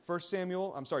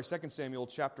2 Samuel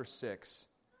chapter 6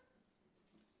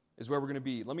 is where we're going to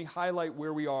be. Let me highlight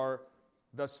where we are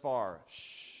thus far.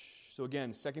 So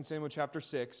again, 2 Samuel chapter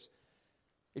 6.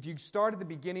 If you start at the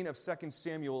beginning of 2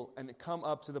 Samuel and come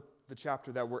up to the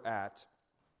chapter that we're at,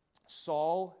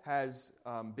 Saul has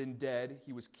been dead.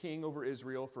 He was king over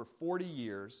Israel for 40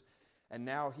 years, and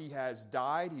now he has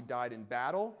died. He died in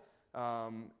battle,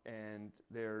 and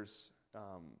there's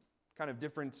kind of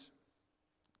different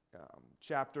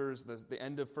chapters. The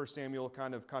end of 1 Samuel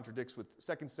kind of contradicts with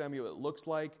 2 Samuel, it looks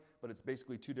like, but it's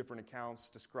basically two different accounts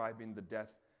describing the death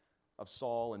of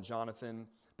Saul and Jonathan.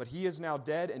 But he is now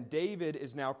dead, and David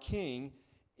is now king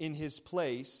in his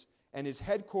place, and his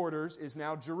headquarters is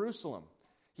now Jerusalem.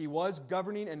 He was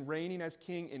governing and reigning as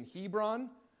king in Hebron,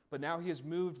 but now he has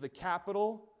moved the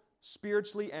capital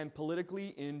spiritually and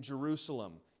politically in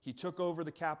Jerusalem. He took over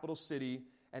the capital city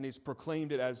and he's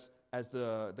proclaimed it as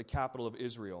the capital of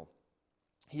Israel.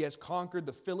 He has conquered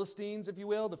the Philistines, if you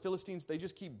will. The Philistines, they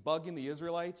just keep bugging the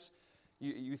Israelites.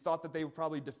 You thought that they were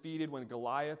probably defeated when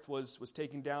Goliath was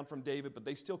taken down from David, but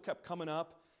they still kept coming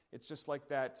up. It's just like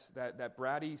that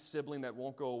bratty sibling that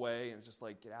won't go away, and it's just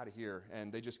like, get out of here.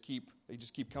 And they just keep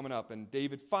coming up. And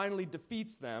David finally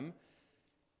defeats them,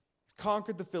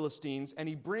 conquered the Philistines, and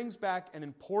he brings back an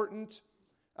important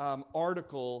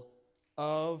article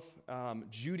of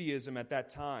Judaism at that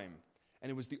time. And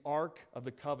it was the Ark of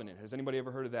the Covenant. Has anybody ever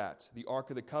heard of that? The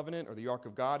Ark of the Covenant or the Ark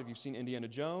of God. If you've seen Indiana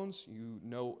Jones, you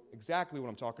know exactly what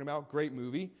I'm talking about. Great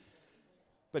movie.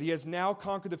 But he has now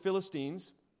conquered the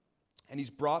Philistines, and he's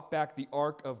brought back the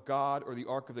Ark of God or the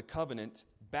Ark of the Covenant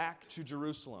back to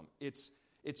Jerusalem. It's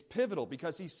pivotal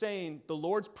because he's saying the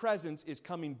Lord's presence is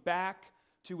coming back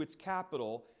to its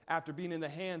capital after being in the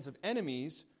hands of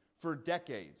enemies for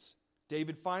decades.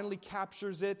 David finally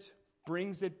captures it,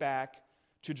 brings it back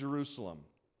to Jerusalem.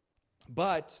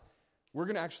 But we're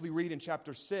going to actually read in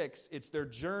chapter 6, it's their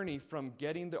journey from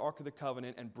getting the Ark of the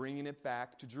Covenant and bringing it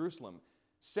back to Jerusalem.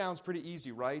 Sounds pretty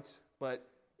easy, right? But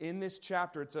in this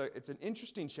chapter, it's an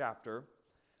interesting chapter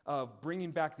of bringing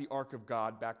back the Ark of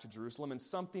God back to Jerusalem, and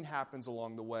something happens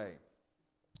along the way.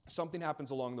 Something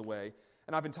happens along the way.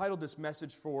 And I've entitled this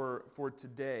message for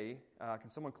today, can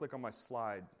someone click on my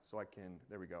slide so I can,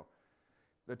 there we go.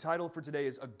 The title for today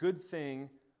is A Good Thing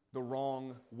the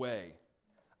Wrong Way.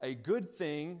 A good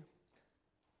thing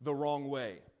the wrong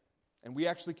way. And we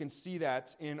actually can see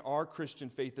that in our Christian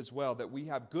faith as well, that we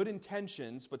have good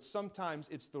intentions, but sometimes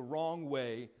it's the wrong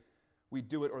way we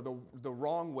do it, or the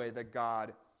wrong way that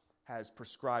God has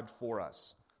prescribed for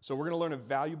us. So we're going to learn a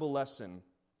valuable lesson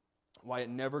why it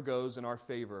never goes in our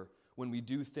favor when we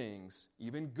do things,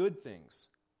 even good things,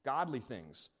 godly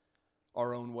things,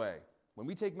 our own way. When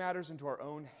we take matters into our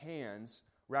own hands,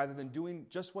 rather than doing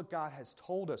just what God has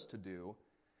told us to do,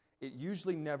 it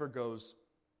usually never goes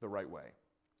the right way.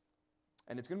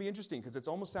 And it's going to be interesting because it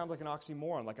almost sounds like an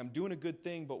oxymoron, like I'm doing a good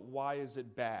thing, but why is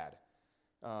it bad?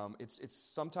 It's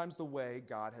sometimes the way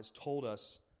God has told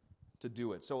us to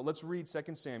do it. So let's read 2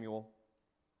 Samuel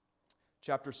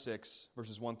chapter 6,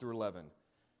 verses 1 through 11.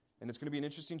 And it's going to be an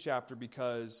interesting chapter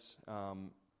because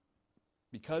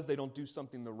they don't do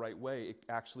something the right way, it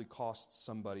actually costs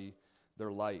somebody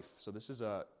their life. So this is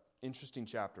an interesting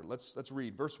chapter. Let's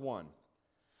read verse 1.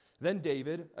 Then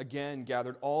David again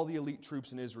gathered all the elite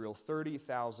troops in Israel,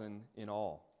 30,000 in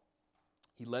all.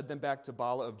 He led them back to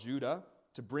Bala of Judah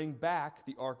to bring back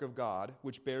the Ark of God,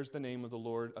 which bears the name of the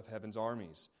Lord of heaven's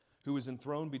armies, who is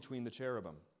enthroned between the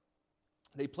cherubim.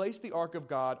 They placed the Ark of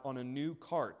God on a new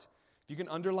cart. If you can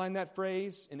underline that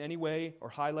phrase in any way or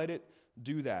highlight it,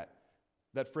 do that.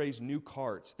 That phrase, new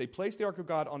cart. They placed the Ark of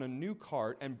God on a new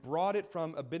cart and brought it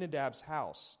from Abinadab's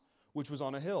house, which was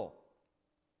on a hill.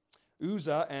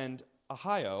 Uzzah and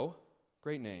Ahio,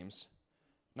 great names,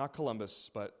 not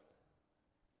Columbus, but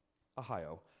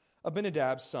Ahio,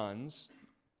 Abinadab's sons,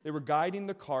 they were guiding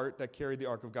the cart that carried the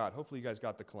Ark of God. Hopefully you guys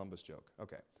got the Columbus joke.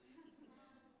 Okay.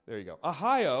 There you go.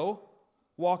 Ahio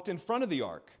walked in front of the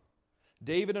ark.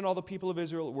 David and all the people of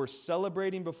Israel were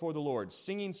celebrating before the Lord,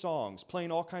 singing songs,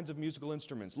 playing all kinds of musical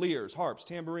instruments, lyres, harps,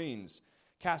 tambourines,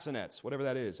 castanets, whatever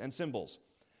that is, and cymbals.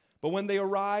 But when they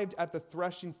arrived at the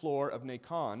threshing floor of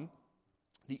Nacon,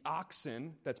 the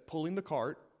oxen that's pulling the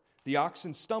cart, the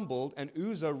oxen stumbled, and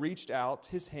Uzzah reached out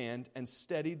his hand and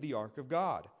steadied the ark of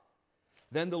God.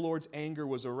 Then the Lord's anger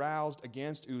was aroused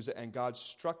against Uzzah, and God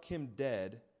struck him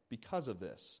dead because of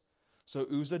this. So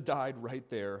Uzzah died right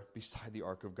there beside the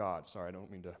ark of God. Sorry, I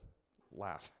don't mean to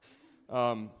laugh.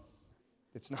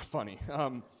 It's not funny.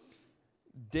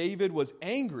 David was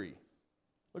angry.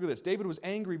 Look at this. David was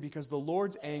angry because the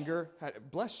Lord's anger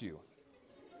had... Bless you.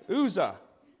 Uzzah.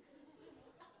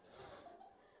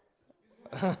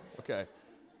 Okay.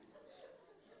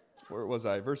 Where was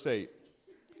I? Verse 8.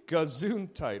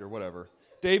 Gazuntite or whatever.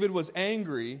 David was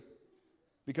angry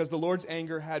because the Lord's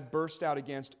anger had burst out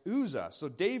against Uzzah. So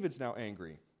David's now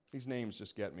angry. These names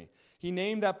just get me. He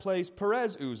named that place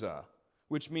Perez Uzzah,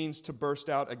 which means to burst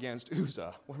out against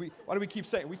Uzzah. Why do we keep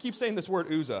saying? We keep saying this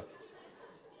word Uzzah.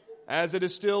 As it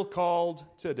is still called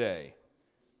today.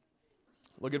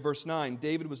 Look at verse 9.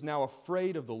 David was now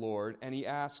afraid of the Lord, and he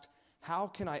asked, how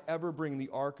can I ever bring the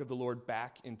ark of the Lord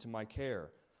back into my care?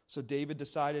 So David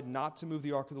decided not to move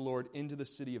the ark of the Lord into the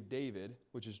city of David,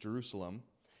 which is Jerusalem.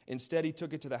 Instead, he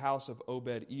took it to the house of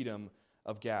Obed-Edom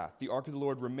of Gath. The ark of the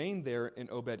Lord remained there in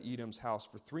Obed-Edom's house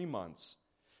for 3 months,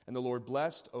 and the Lord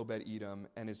blessed Obed-Edom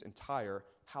and his entire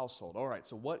household. All right,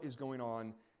 so what is going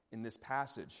on in this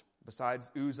passage? Besides,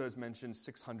 Uzzah is mentioned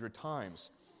 600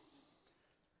 times.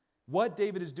 What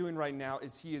David is doing right now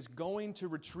is he is going to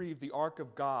retrieve the ark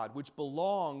of God, which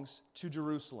belongs to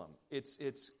Jerusalem.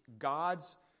 It's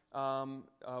God's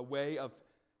way of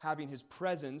having his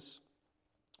presence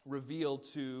revealed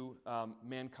to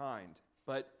mankind.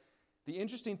 But the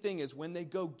interesting thing is when they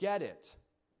go get it,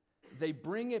 they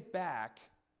bring it back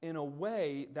in a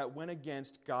way that went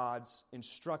against God's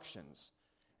instructions.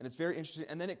 And it's very interesting.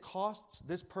 And then it costs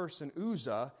this person,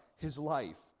 Uzzah, his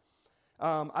life.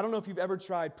 I don't know if you've ever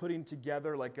tried putting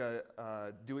together like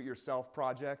a do-it-yourself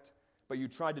project, but you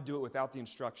tried to do it without the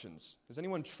instructions. Has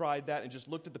anyone tried that and just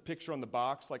looked at the picture on the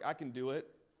box, like, I can do it?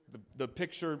 The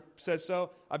picture says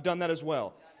so. I've done that as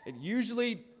well. And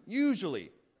usually,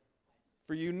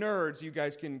 for you nerds, you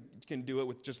guys can do it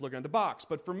with just looking at the box.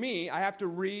 But for me, I have to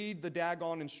read the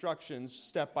daggone instructions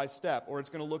step by step, or it's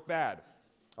going to look bad.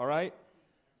 All right?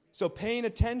 So paying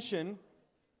attention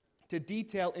to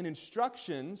detail in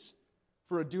instructions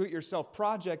for a do-it-yourself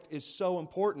project is so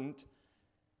important,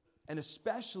 and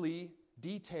especially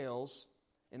details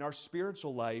in our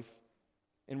spiritual life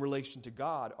in relation to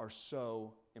God are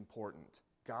so important.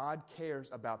 God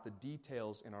cares about the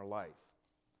details in our life.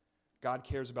 God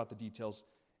cares about the details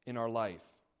in our life.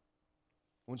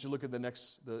 I want you to look at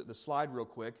the slide real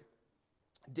quick.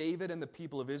 David and the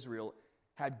people of Israel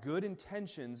had good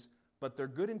intentions, but their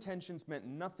good intentions meant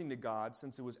nothing to God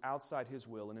since it was outside his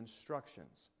will and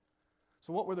instructions.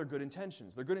 So what were their good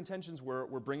intentions? Their good intentions were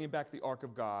bringing back the ark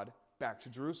of God back to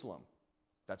Jerusalem.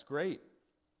 That's great.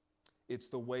 It's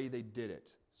the way they did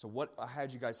it. So what I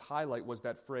had you guys highlight was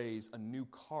that phrase, a new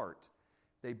cart.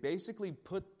 They basically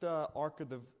put the ark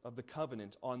of the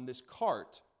covenant on this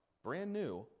cart, brand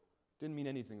new, didn't mean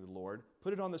anything to the Lord,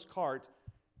 put it on this cart,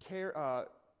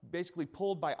 basically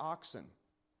pulled by oxen.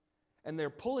 And they're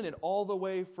pulling it all the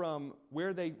way from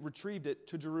where they retrieved it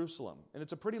to Jerusalem. And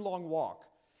it's a pretty long walk.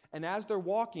 And as they're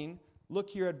walking, look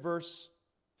here at verse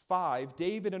 5,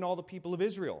 David and all the people of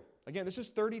Israel. Again, this is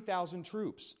 30,000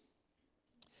 troops.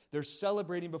 They're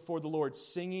celebrating before the Lord,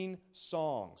 singing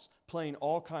songs, playing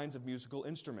all kinds of musical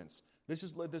instruments. This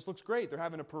looks great. They're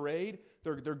having a parade.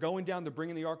 They're going down. They're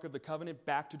bringing the Ark of the Covenant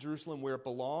back to Jerusalem where it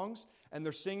belongs. And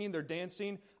they're singing. They're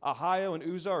dancing. Ahio and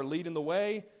Uzzah are leading the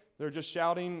way. They're just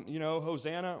shouting,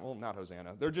 Hosanna. Well, not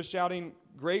Hosanna. They're just shouting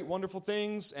great, wonderful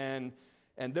things, and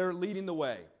they're leading the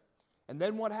way. And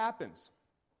then what happens?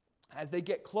 As they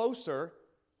get closer,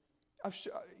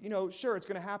 sure, it's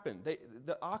going to happen.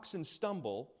 The oxen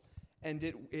stumble, and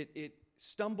it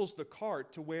stumbles the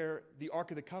cart to where the Ark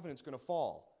of the Covenant is going to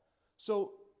fall.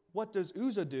 So what does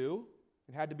Uzzah do?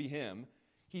 It had to be him.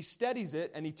 He steadies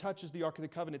it, and he touches the Ark of the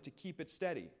Covenant to keep it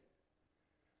steady.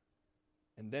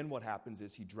 And then what happens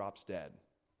is he drops dead.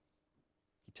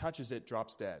 He touches it,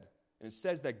 drops dead. And it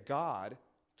says that God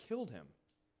killed him.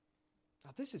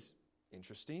 Now this is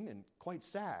interesting and quite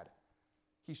sad.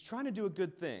 He's trying to do a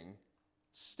good thing,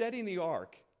 steadying the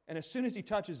ark, and as soon as he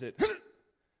touches it,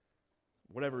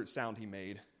 whatever sound he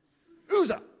made,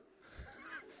 Uzzah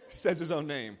says his own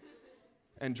name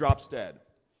and drops dead.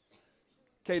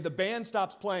 Okay, the band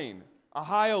stops playing.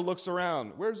 Ahio looks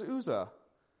around. Where's Uzzah?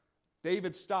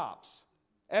 David stops.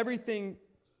 Everything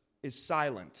is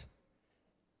silent.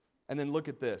 And then look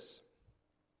at this.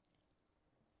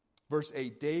 Verse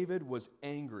 8, David was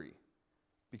angry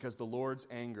because the Lord's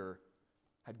anger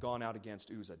had gone out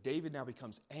against Uzzah. David now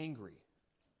becomes angry.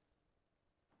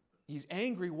 He's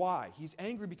angry. Why? He's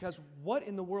angry because what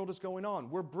in the world is going on?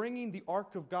 We're bringing the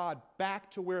ark of God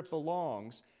back to where it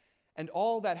belongs, and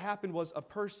all that happened was a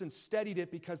person steadied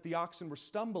it because the oxen were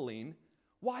stumbling.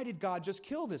 Why did God just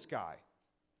kill this guy?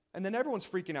 And then everyone's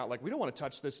freaking out like, we don't want to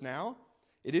touch this now.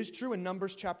 It is true in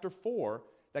Numbers chapter 4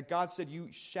 that God said, you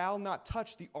shall not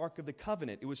touch the Ark of the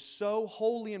Covenant. It was so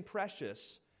holy and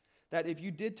precious that if you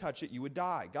did touch it, you would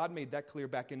die. God made that clear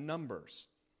back in Numbers.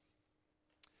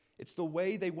 It's the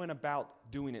way they went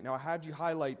about doing it. Now, I had you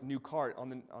highlight new cart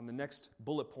on the next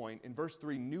bullet point. In verse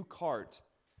 3, new cart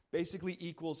basically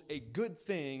equals a good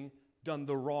thing done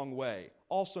the wrong way,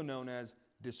 also known as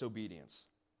disobedience.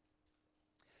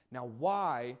 Now,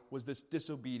 why was this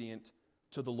disobedient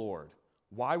to the Lord?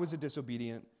 Why was it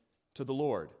disobedient to the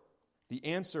Lord? The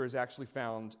answer is actually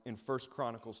found in 1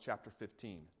 Chronicles chapter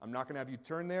 15. I'm not going to have you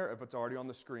turn there if it's already on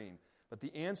the screen. But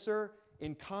the answer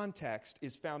in context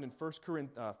is found in 1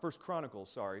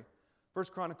 Chronicles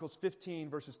 15,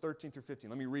 verses 13 through 15.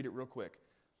 Let me read it real quick.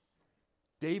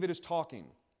 David is talking.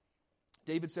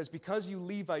 David says, because you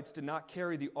Levites did not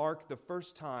carry the ark the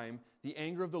first time, the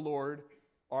anger of the Lord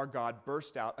our God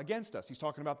burst out against us. He's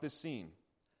talking about this scene.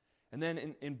 And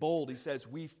then in bold, he says,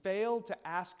 we failed to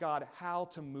ask God how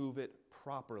to move it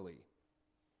properly.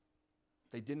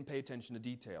 They didn't pay attention to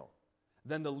detail.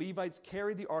 Then the Levites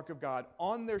carried the ark of God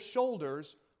on their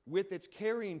shoulders with its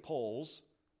carrying poles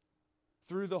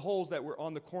through the holes that were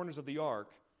on the corners of the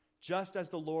ark, just as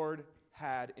the Lord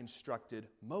had instructed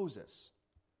Moses.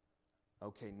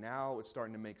 Okay, now it's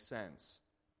starting to make sense.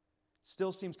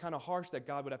 Still seems kind of harsh that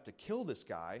God would have to kill this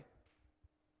guy,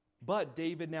 but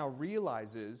David now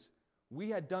realizes we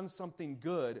had done something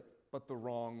good, but the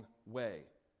wrong way.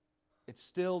 It's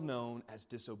still known as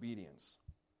disobedience.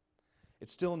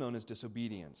 It's still known as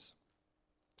disobedience.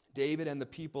 David and the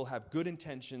people have good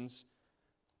intentions,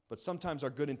 but sometimes our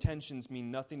good intentions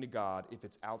mean nothing to God if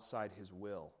it's outside His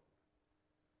will.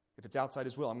 If it's outside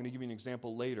His will, I'm going to give you an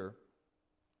example later.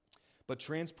 But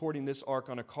transporting this ark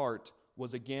on a cart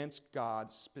was against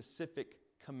God's specific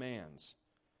commands.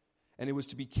 And it was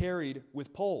to be carried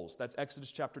with poles. That's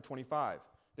Exodus chapter 25.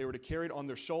 They were to carry it on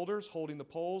their shoulders, holding the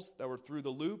poles that were through the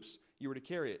loops. You were to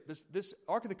carry it. This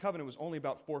Ark of the Covenant was only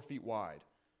about 4 feet wide,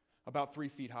 about 3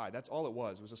 feet high. That's all it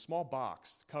was. It was a small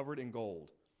box covered in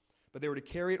gold. But they were to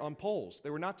carry it on poles. They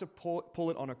were not to pull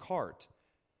it on a cart.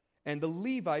 And the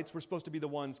Levites were supposed to be the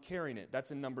ones carrying it.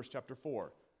 That's in Numbers chapter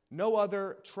 4. No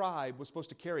other tribe was supposed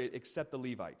to carry it except the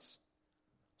Levites.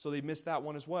 So they missed that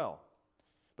one as well.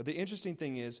 But the interesting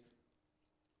thing is,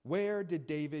 where did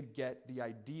David get the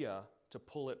idea to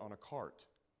pull it on a cart?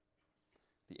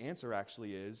 The answer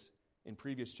actually is, in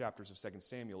previous chapters of 2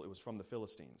 Samuel, it was from the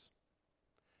Philistines.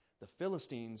 The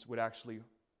Philistines would actually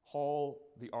haul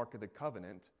the Ark of the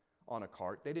Covenant on a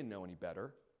cart. They didn't know any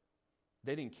better.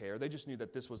 They didn't care. They just knew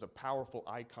that this was a powerful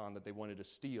icon that they wanted to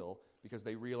steal because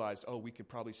they realized, we could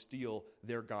probably steal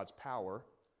their God's power.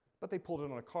 But they pulled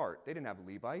it on a cart. They didn't have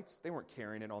Levites. They weren't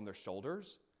carrying it on their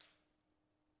shoulders.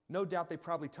 No doubt they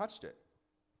probably touched it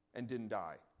and didn't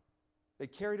die. They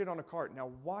carried it on a cart.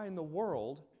 Now, why in the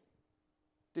world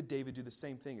did David do the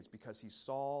same thing? It's because he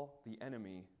saw the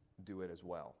enemy do it as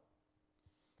well.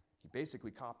 He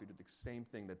basically copied the same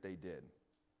thing that they did.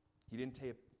 He didn't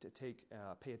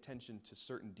pay attention to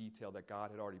certain detail that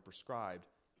God had already prescribed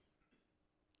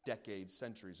decades,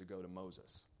 centuries ago to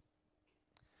Moses.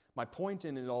 My point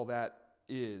in all that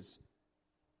is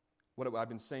what I've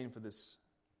been saying for this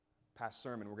past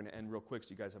sermon. We're going to end real quick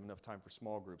so you guys have enough time for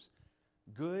small groups.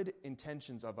 Good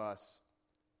intentions of us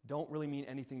don't really mean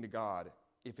anything to God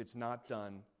if it's not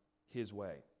done His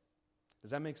way.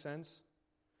 Does that make sense?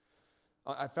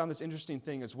 I found this interesting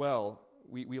thing as well.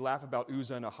 We laugh about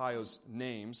Uzzah and Ahio's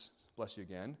names, bless you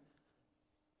again,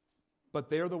 but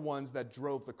they're the ones that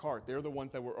drove the cart. They're the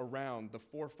ones that were around the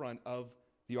forefront of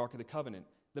the Ark of the Covenant.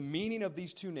 The meaning of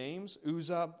these two names,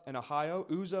 Uzzah and Ahio,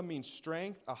 Uzzah means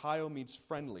strength, Ahio means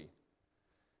friendly.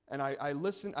 And I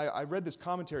read this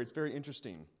commentary. It's very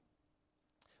interesting.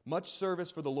 Much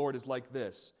service for the Lord is like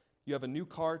this. You have a new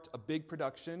cart, a big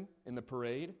production in the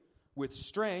parade, with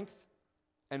strength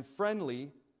and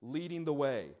friendly leading the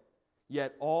way.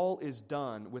 Yet all is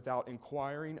done without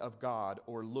inquiring of God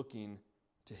or looking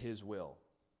to His will.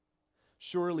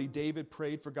 Surely David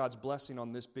prayed for God's blessing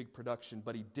on this big production,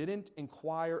 but he didn't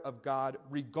inquire of God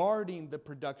regarding the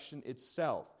production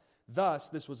itself. Thus,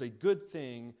 this was a good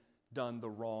thing done the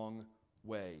wrong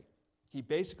way. He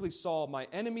basically saw, my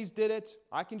enemies did it,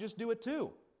 I can just do it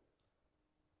too.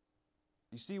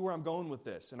 You see where I'm going with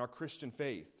this in our Christian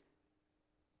faith?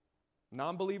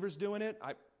 Non-believers doing it,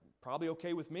 probably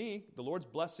okay with me. The Lord's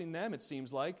blessing them, it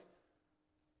seems like.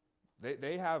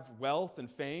 They have wealth and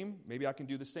fame. Maybe I can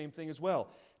do the same thing as well.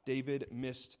 David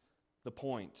missed the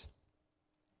point.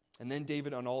 And then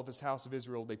David and all of his house of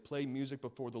Israel, they play music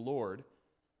before the Lord.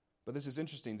 But this is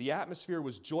interesting. The atmosphere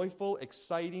was joyful,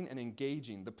 exciting, and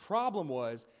engaging. The problem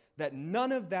was that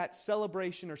none of that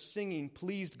celebration or singing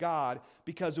pleased God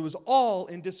because it was all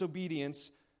in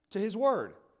disobedience to His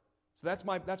word. So that's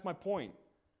my point.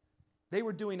 They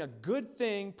were doing a good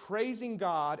thing, praising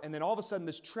God, and then all of a sudden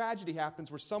this tragedy happens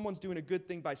where someone's doing a good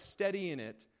thing by steadying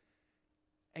it,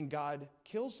 and God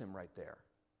kills him right there.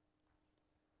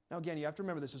 Now again, you have to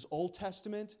remember this is Old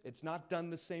Testament. It's not done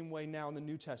the same way now in the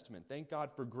New Testament. Thank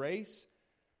God for grace.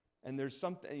 And there's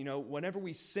something, whenever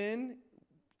we sin,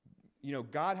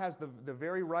 God has the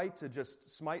very right to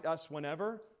just smite us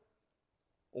whenever.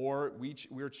 Or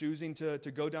we're choosing to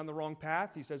go down the wrong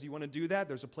path. He says, you want to do that?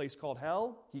 There's a place called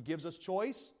hell. He gives us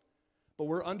choice. But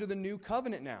we're under the new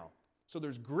covenant now. So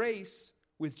there's grace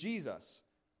with Jesus.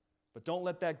 But don't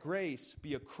let that grace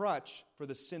be a crutch for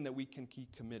the sin that we can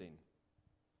keep committing.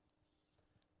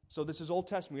 So this is Old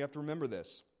Testament. We have to remember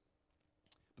this.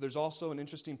 But there's also an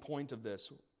interesting point of this.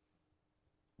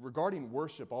 Regarding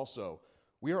worship also,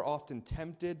 we are often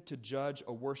tempted to judge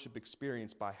a worship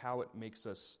experience by how it makes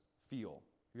us feel.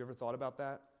 Have you ever thought about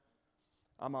that?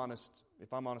 I'm honest.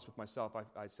 If I'm honest with myself,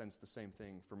 I sense the same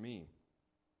thing for me.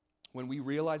 When we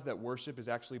realize that worship is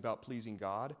actually about pleasing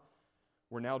God,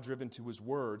 we're now driven to His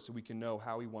Word so we can know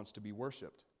how He wants to be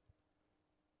worshiped.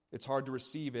 It's hard to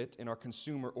receive it in our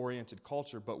consumer-oriented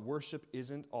culture, but worship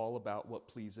isn't all about what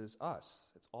pleases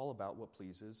us. It's all about what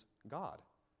pleases God.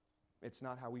 It's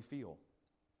not how we feel.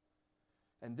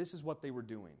 And this is what they were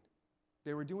doing.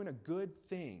 They were doing a good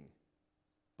thing,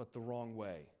 but the wrong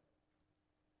way.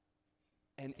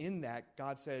 And in that,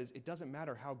 God says, it doesn't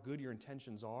matter how good your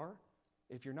intentions are.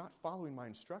 If you're not following my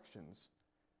instructions,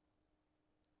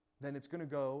 then it's going to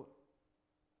go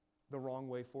the wrong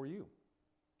way for you.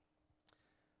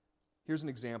 Here's an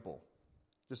example.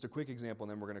 Just a quick example,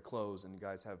 and then we're going to close, and you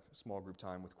guys have small group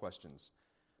time with questions.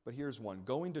 But here's one.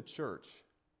 Going to church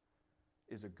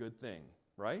is a good thing,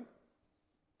 right?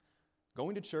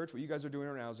 Going to church, what you guys are doing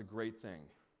right now, is a great thing.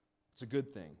 It's a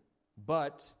good thing.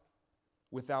 But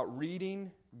without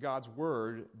reading God's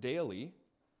Word daily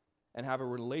and have a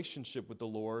relationship with the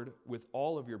Lord with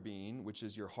all of your being, which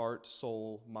is your heart,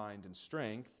 soul, mind, and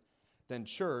strength, then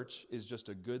church is just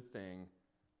a good thing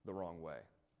the wrong way.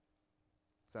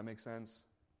 Does that make sense?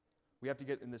 We have to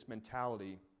get in this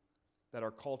mentality that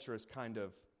our culture is kind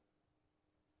of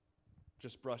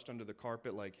just brushed under the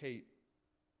carpet like, hey,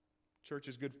 church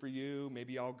is good for you,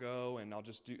 maybe I'll go and I'll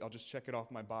just check it off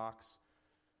my box.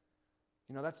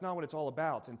 That's not what it's all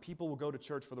about, and people will go to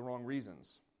church for the wrong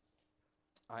reasons.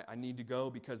 I need to go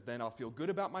because then I'll feel good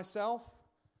about myself.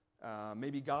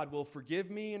 Maybe God will forgive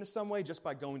me in some way just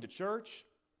by going to church,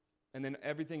 and then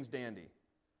everything's dandy.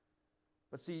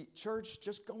 But see,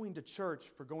 just going to church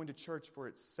for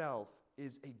itself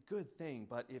is a good thing,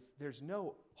 but if there's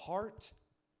no heart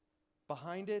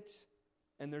behind it,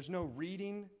 and there's no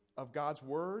reading of God's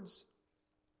words,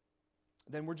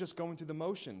 then we're just going through the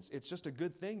motions. It's just a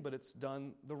good thing, but it's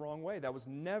done the wrong way. That was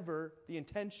never the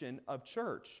intention of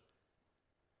church.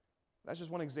 That's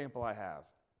just one example I have.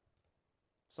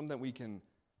 Something that we can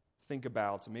think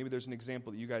about. Maybe there's an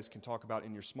example that you guys can talk about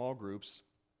in your small groups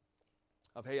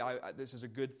of, hey, this is a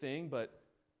good thing, but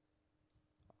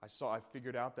I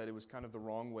figured out that it was kind of the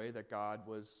wrong way that God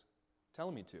was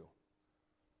telling me to.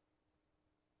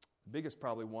 The biggest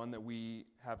probably one that we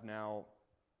have now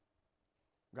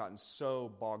gotten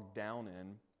so bogged down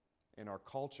in our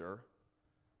culture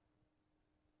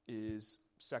is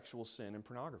sexual sin and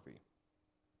pornography.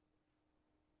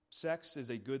 Sex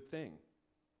is a good thing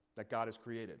that God has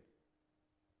created,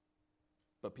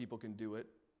 but people can do it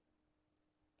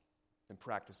and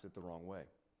practice it the wrong way.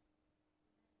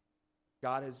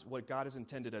 What God has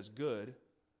intended as good,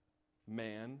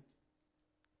 man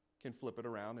can flip it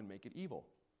around and make it evil.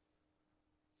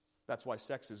 That's why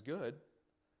sex is good,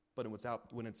 but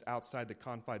when it's outside the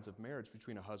confines of marriage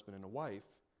between a husband and a wife,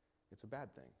 it's a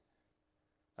bad thing.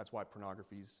 That's why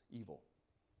pornography is evil.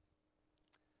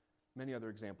 Many other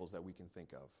examples that we can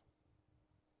think of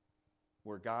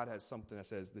where God has something that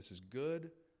says this is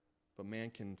good, but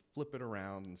man can flip it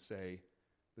around and say,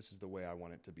 this is the way I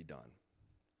want it to be done.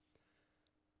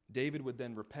 David would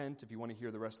then repent. If you want to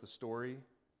hear the rest of the story,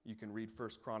 you can read 1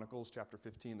 Chronicles chapter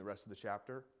 15, the rest of the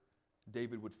chapter.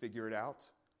 David would figure it out.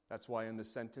 That's why in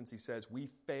this sentence he says, we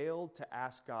failed to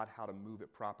ask God how to move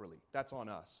it properly. That's on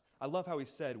us. I love how he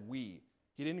said we.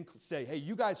 He didn't say, hey,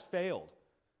 you guys failed.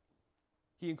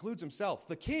 He includes himself,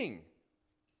 the king.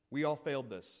 We all failed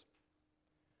this.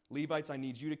 Levites, I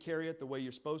need you to carry it the way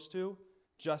you're supposed to,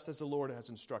 just as the Lord has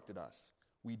instructed us.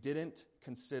 We didn't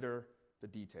consider the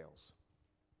details.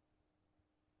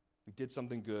 We did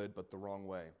something good, but the wrong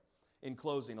way. In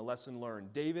closing, a lesson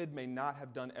learned. David may not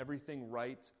have done everything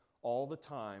right all the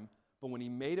time, but when he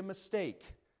made a mistake,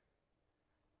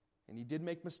 and he did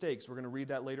make mistakes, we're going to read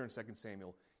that later in 2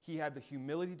 Samuel, he had the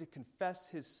humility to confess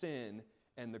his sin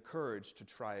and the courage to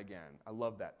try again. I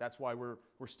love that. That's why we're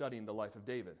studying the life of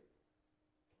David.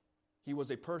 He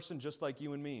was a person just like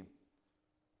you and me.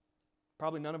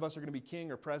 Probably none of us are going to be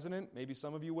king or president. Maybe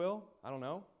some of you will. I don't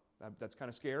know. That's kind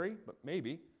of scary, but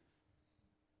maybe.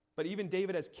 But even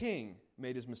David as king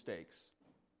made his mistakes.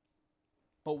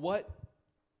 But what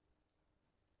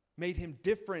made him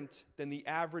different than the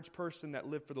average person that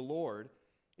lived for the Lord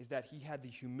is that he had the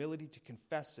humility to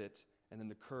confess it and then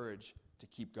the courage to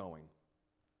keep going.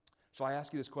 So I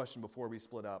ask you this question before we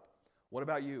split up. What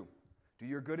about you? Do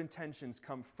your good intentions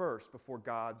come first before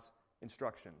God's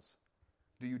instructions?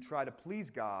 Do you try to please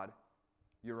God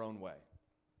your own way?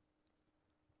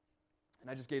 And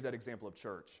I just gave that example of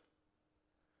church.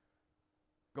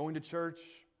 Going to church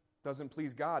doesn't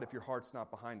please God if your heart's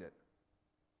not behind it.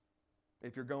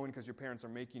 If you're going because your parents are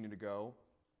making you to go,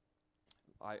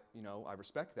 I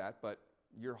respect that, but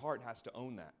your heart has to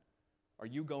own that. Are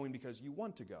you going because you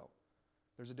want to go?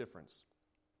 There's a difference.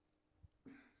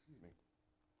 Excuse me.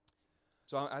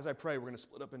 So as I pray, we're going to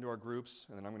split up into our groups,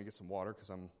 and then I'm going to get some water because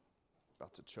I'm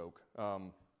about to choke. But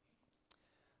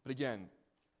again,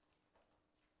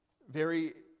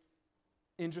 very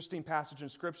interesting passage in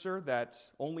Scripture that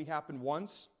only happened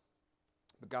once,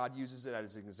 but God uses it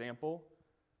as an example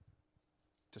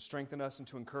to strengthen us and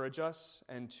to encourage us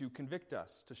and to convict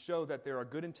us, to show that there are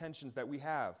good intentions that we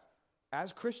have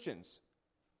as Christians.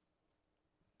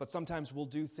 But sometimes we'll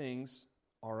do things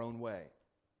our own way,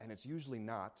 and it's usually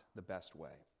not the best way.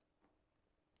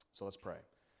 So let's pray.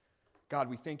 God,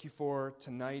 we thank you for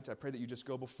tonight. I pray that you just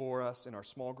go before us in our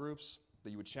small groups,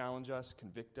 that you would challenge us,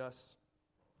 convict us.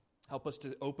 Help us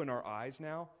to open our eyes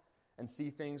now and see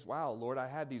things. Wow, Lord, I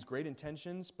had these great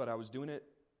intentions, but I was doing it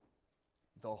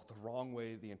the wrong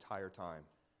way the entire time.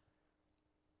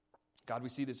 God, we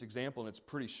see this example, and it's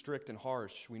pretty strict and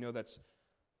harsh. We know that's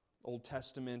Old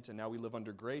Testament, and now we live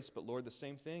under grace. But Lord, the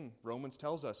same thing. Romans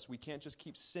tells us we can't just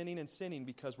keep sinning and sinning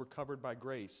because we're covered by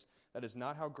grace. That is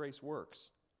not how grace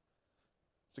works.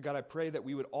 So God, I pray that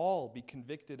we would all be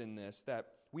convicted in this, that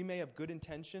we may have good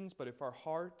intentions, but if our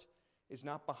heart is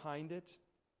not behind it,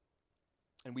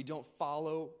 and we don't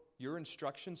follow your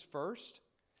instructions first,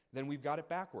 then we've got it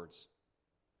backwards.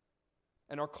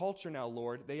 And our culture now,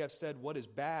 Lord, they have said what is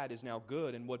bad is now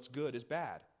good, and what's good is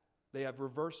bad. They have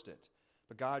reversed it.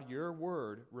 But God, your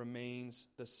word remains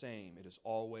the same. It is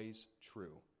always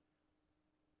true.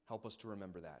 Help us to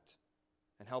remember that.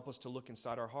 And help us to look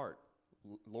inside our heart.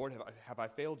 Lord, have I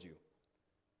failed you?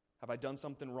 Have I done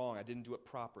something wrong? I didn't do it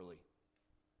properly.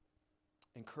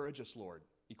 Encourage us, Lord.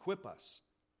 Equip us.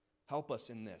 Help us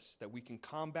in this, that we can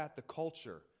combat the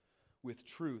culture with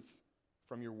truth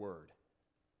from your word.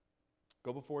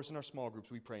 Go before us in our small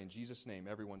groups, we pray in Jesus' name.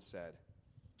 Everyone said,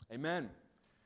 amen.